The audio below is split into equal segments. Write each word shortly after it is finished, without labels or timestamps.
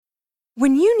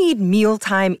When you need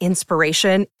mealtime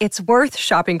inspiration, it's worth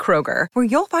shopping Kroger, where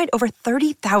you'll find over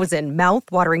 30,000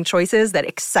 mouth-watering choices that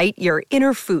excite your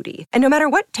inner foodie. And no matter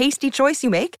what tasty choice you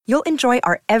make, you'll enjoy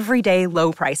our everyday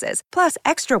low prices, plus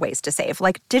extra ways to save,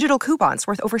 like digital coupons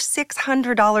worth over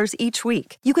 $600 each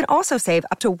week. You can also save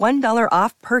up to $1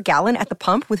 off per gallon at the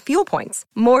pump with fuel points.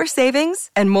 More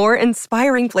savings and more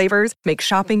inspiring flavors make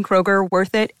shopping Kroger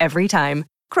worth it every time.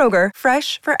 Kroger,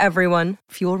 fresh for everyone.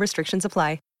 Fuel restrictions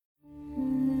apply.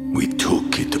 We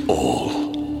took it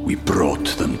all. We brought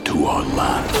them to our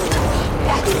land.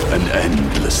 An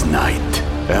endless night,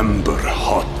 ember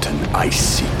hot and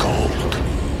icy cold.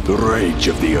 The rage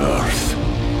of the earth.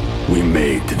 We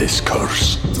made this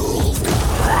curse.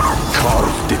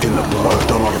 Carved it in the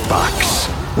blood on our backs.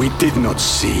 We did not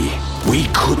see. We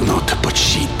could not, but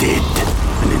she did.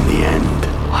 And in the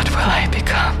end... What will I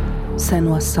become?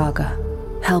 Senua's Saga.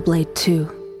 Hellblade 2.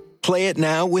 Play it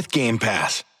now with Game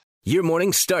Pass. Your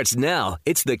morning starts now.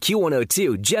 It's the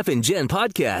Q102 Jeff and Jen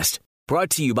podcast. Brought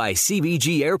to you by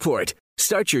CBG Airport.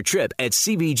 Start your trip at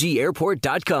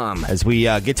CBGAirport.com. As we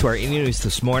get to our news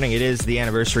this morning, it is the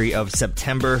anniversary of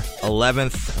September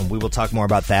 11th, and we will talk more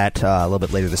about that a little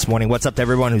bit later this morning. What's up to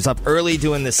everyone who's up early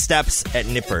doing the steps at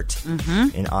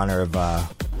Nippert in honor of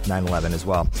 9/11 as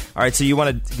well. All right, so you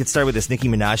want to get started with this Nicki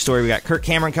Minaj story. We got Kirk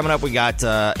Cameron coming up. We got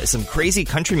some crazy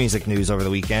country music news over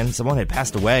the weekend. Someone had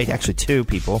passed away, actually 2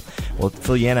 people. We'll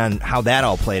fill you in on how that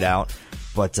all played out.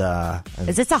 But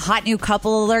is this a hot new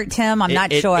couple alert, Tim? I'm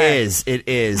not sure. It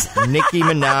is. Nicki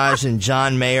Minaj and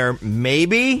John Mayer,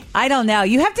 maybe? I don't know.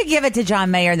 You have to give it to John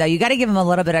Mayer, though. You got to give him a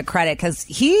little bit of credit because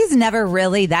he's never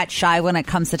really that shy when it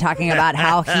comes to talking about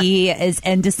how he is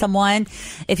into someone.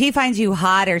 If he finds you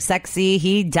hot or sexy,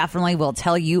 he definitely will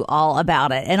tell you all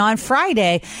about it. And on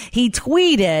Friday, he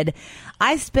tweeted,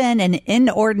 "I spend an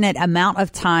inordinate amount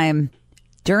of time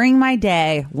during my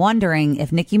day wondering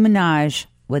if Nicki Minaj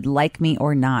would like me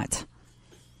or not."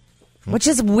 Which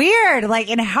is weird,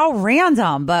 and how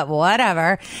random, but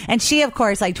whatever. And she, of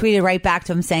course, tweeted right back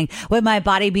to him saying, "Would my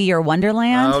body be your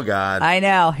wonderland?" Oh, God. I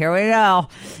know. Here we go.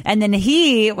 And then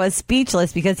he was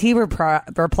speechless because he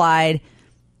replied,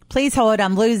 "Please hold,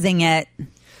 I'm losing it,"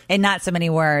 in not so many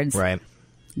words. Right.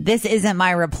 "This isn't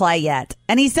my reply yet."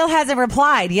 And he still hasn't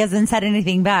replied. He hasn't said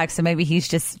anything back, so maybe he's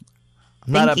just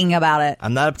thinking about it.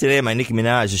 I'm not up to date on my Nicki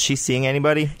Minaj. Is she seeing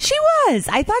anybody? She was.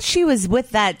 I thought she was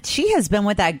with that. She has been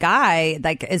with that guy.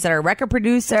 Is it a record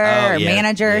producer or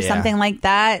manager or something like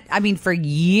that? I mean, for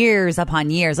years upon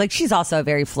years. She's also a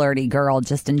very flirty girl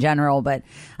just in general. But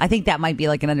I think that might be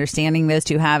an understanding those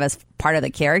two have as part of the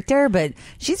character. But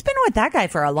she's been with that guy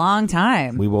for a long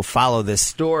time. We will follow this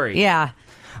story. Yeah.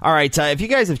 All right, if you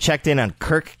guys have checked in on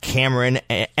Kirk Cameron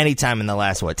anytime in the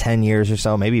last, 10 years or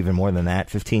so, maybe even more than that,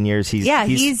 15 years.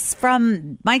 He's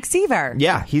from Mike Seaver.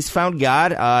 Yeah, he's found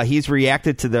God. He's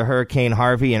reacted to the Hurricane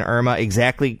Harvey and Irma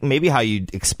exactly maybe how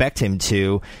you'd expect him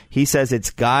to. He says it's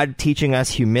God teaching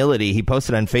us humility. He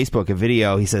posted on Facebook a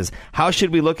video. He says, "How should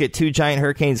we look at 2 giant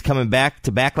hurricanes coming back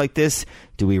to back like this?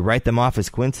 Do we write them off as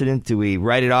coincidence? Do we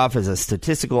write it off as a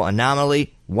statistical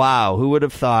anomaly? Wow, who would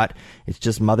have thought? It's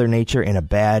just Mother Nature in a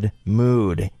bad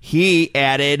mood." He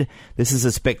added, "This is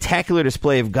a spectacular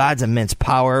display of God's immense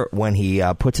power. When he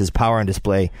puts his power on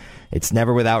display, it's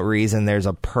never without reason. There's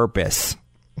a purpose."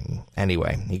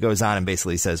 Anyway, he goes on and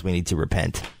basically says we need to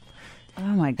repent. Oh,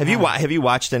 my God. Have you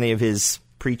watched any of his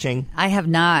preaching? I have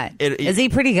not. Is he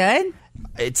pretty good?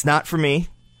 It's not for me.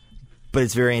 But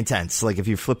it's very intense. If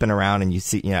you're flipping around and you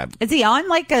see, Is he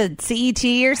on a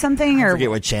CET or something? I forget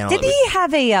what channel. Did he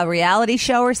have a reality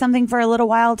show or something for a little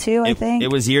while too? I think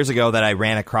it was years ago that I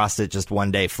ran across it just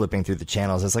one day flipping through the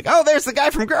channels. It's oh, there's the guy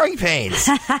from Growing Pains.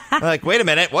 I'm wait a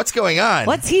minute, what's going on?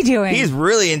 What's he doing? He's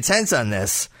really intense on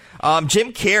this.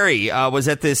 Jim Carrey was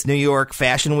at this New York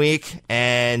Fashion Week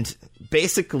and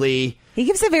basically. He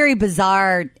gives a very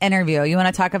bizarre interview. You want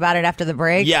to talk about it after the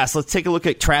break? Yes, let's take a look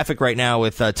at traffic right now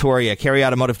with Toria,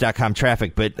 carryautomotive.com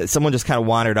traffic. But someone just kind of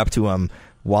wandered up to him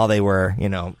while they were,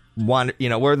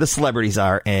 where the celebrities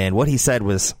are. And what he said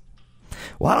was,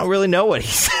 well, I don't really know what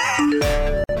he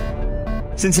said.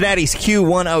 Cincinnati's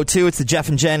Q102. It's the Jeff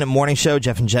and Jen morning show.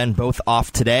 Jeff and Jen both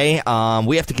off today.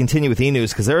 We have to continue with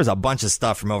e-news because there is a bunch of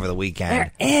stuff from over the weekend.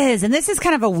 There is, and this is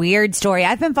kind of a weird story.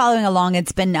 I've been following along.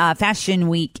 It's been Fashion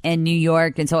Week in New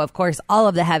York, and so, of course, all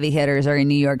of the heavy hitters are in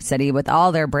New York City with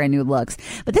all their brand new looks.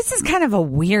 But this is kind of a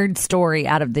weird story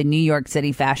out of the New York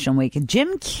City Fashion Week.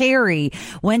 Jim Carrey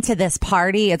went to this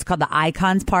party. It's called the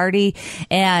Icons Party,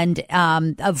 and,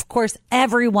 of course,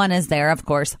 everyone is there, of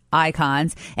course,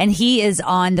 Icons, and he is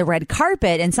on the red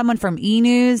carpet, and someone from E!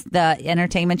 News, the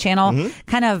entertainment channel,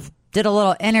 kind of did a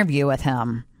little interview with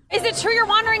him. Is it true you're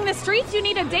wandering the streets? You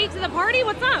need a date to the party?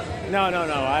 What's up? No.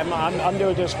 I'm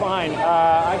doing just fine.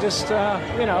 I just,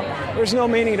 there's no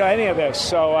meaning to any of this.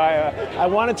 So I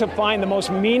wanted to find the most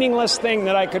meaningless thing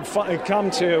that I could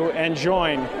come to and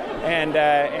join, and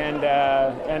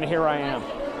here I am.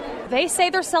 They say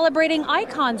they're celebrating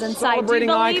icons inside. Celebrating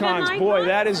Do you believe icons. in Boy,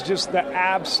 that is just the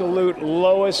absolute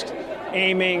lowest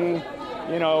aiming,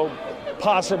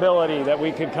 possibility that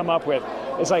we could come up with.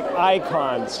 It's like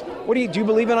icons. What do you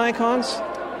believe in icons?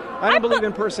 I don't believe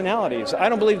in personalities. I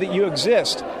don't believe that you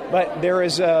exist, but there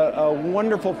is a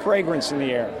wonderful fragrance in the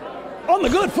air. On the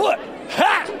good foot!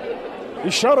 Ha!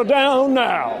 You shut it down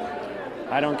now.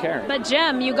 I don't care. But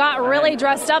Jim, you got really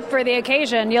dressed up for the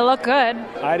occasion. You look good.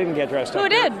 I didn't get dressed up. Who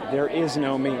did? There is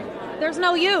no me. There's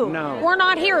no you. No. We're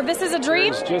not here. This is a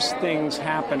dream? There's just things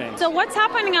happening. So what's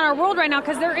happening in our world right now?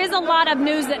 Because there is a lot of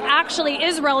news that actually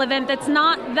is relevant that's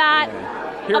not that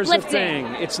Here's uplifting. the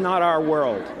thing. It's not our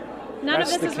world. None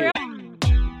That's of this the is key. real.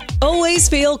 Always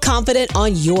feel confident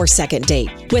on your second date.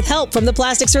 With help from the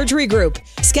Plastic Surgery Group.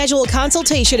 Schedule a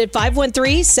consultation at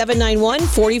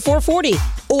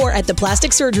 513-791-4440 or at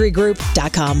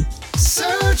theplasticsurgerygroup.com.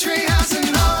 Surgery has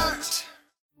an art.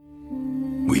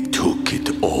 We took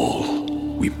it all.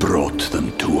 We brought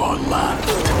them to our land.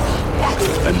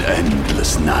 An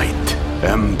endless night,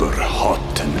 ember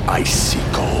hot and icy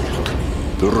cold.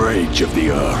 The rage of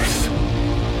the earth.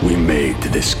 We made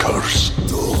this curse.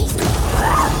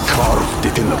 Carved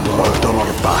it in the blood on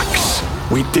our backs.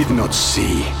 We did not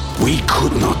see. We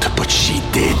could not, but she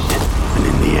did. And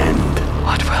in the end,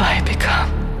 What will I become?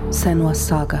 Senua's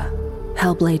Saga.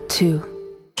 Hellblade 2.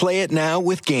 Play it now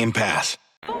with Game Pass.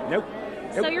 Nope.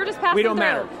 So you're just passing We don't through.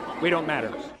 matter. We don't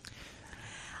matter.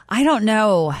 I don't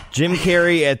know. Jim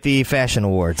Carrey at the Fashion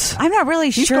Awards. I'm not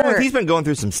really sure. He's been going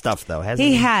through some stuff, though, hasn't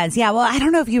he? He has, yeah. Well, I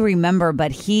don't know if you remember,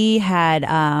 but he had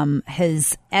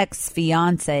his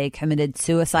ex-fiance committed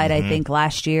suicide, I think,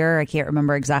 last year. I can't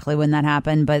remember exactly when that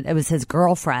happened, but it was his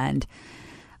girlfriend.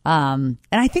 And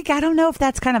I don't know if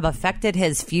that's kind of affected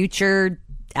his future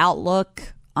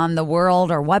outlook on the world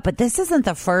or what, but this isn't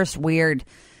the first weird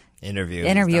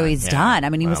interview he's done. I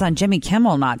mean, he was on Jimmy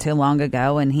Kimmel not too long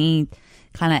ago, and he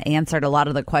kind of answered a lot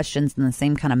of the questions in the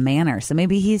same kind of manner. So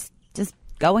maybe he's just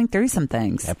going through some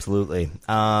things. Absolutely.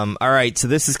 All right. So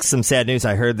this is some sad news.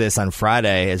 I heard this on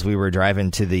Friday as we were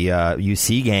driving to the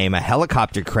UC game. A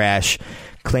helicopter crash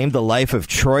claimed the life of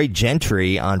Troy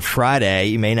Gentry on Friday.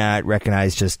 You may not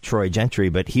recognize just Troy Gentry,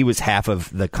 but he was half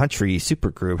of the country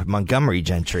supergroup Montgomery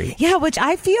Gentry. Yeah, which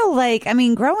I feel like,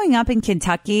 growing up in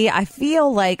Kentucky, I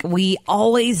feel like we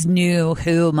always knew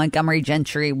who Montgomery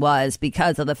Gentry was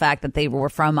because of the fact that they were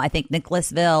from, I think,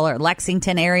 Nicholasville or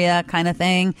Lexington area kind of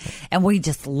thing. And we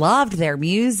just loved their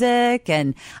music.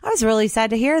 And I was really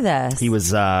sad to hear this. He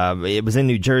was, it was in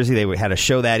New Jersey. They had a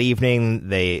show that evening.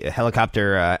 A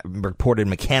helicopter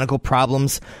reported mechanical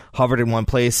problems, hovered in one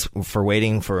place for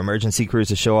waiting for emergency crews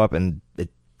to show up, and they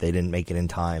didn't make it in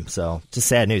time. So just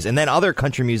sad news. And then other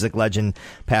country music legend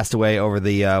passed away over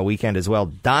the weekend as well.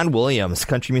 Don Williams,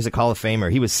 Country Music Hall of Famer.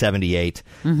 He was 78.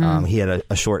 He had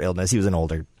a short illness. He was an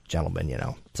older gentleman,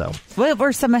 So what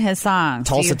were some of his songs?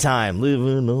 Tulsa Time.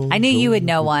 I knew you would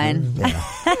know one.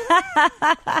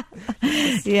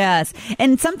 Yes.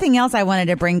 And something else I wanted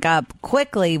to bring up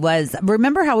quickly was,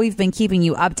 remember how we've been keeping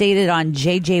you updated on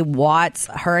J.J. Watt's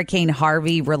Hurricane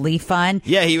Harvey Relief Fund?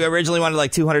 Yeah, he originally wanted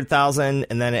like $200,000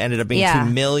 and then it ended up being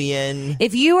 $2 million.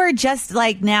 If you are just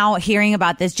like now hearing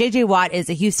about this, J.J. Watt is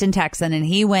a Houston Texan, and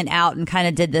he went out and kind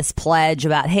of did this pledge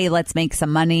about, hey, let's make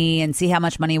some money and see how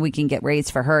much money we can get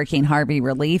raised for Hurricane Harvey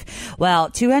relief. Well,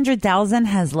 $200,000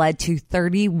 has led to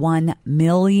 $31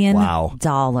 million. Wow.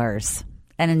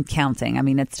 And in counting.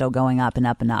 It's still going up and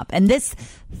up and up. And this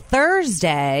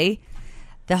Thursday,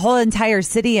 the whole entire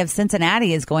city of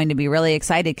Cincinnati is going to be really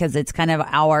excited because it's kind of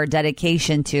our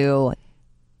dedication to,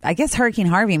 I guess, Hurricane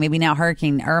Harvey, maybe now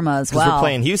Hurricane Irma as well. Because we're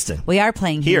playing Houston. We are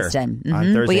playing Here, Houston.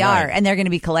 on Thursday we are. night. And they're going to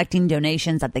be collecting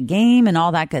donations at the game and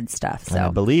all that good stuff. So And I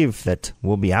believe that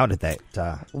we'll be out at that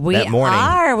we that morning.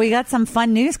 are. We got some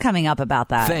fun news coming up about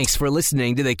that. Thanks for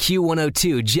listening to the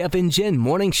Q102 Jeff and Jen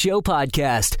Morning Show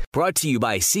podcast, brought to you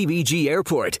by CBG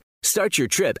Airport. Start your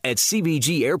trip at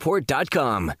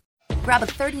CBGAirport.com. Grab a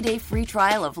 30-day free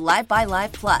trial of Live by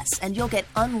Live Plus, and you'll get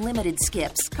unlimited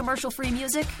skips, commercial-free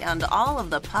music, and all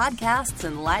of the podcasts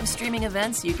and live streaming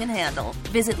events you can handle.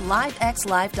 Visit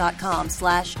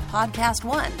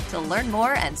livexlive.com/podcast1 to learn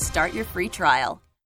more and start your free trial.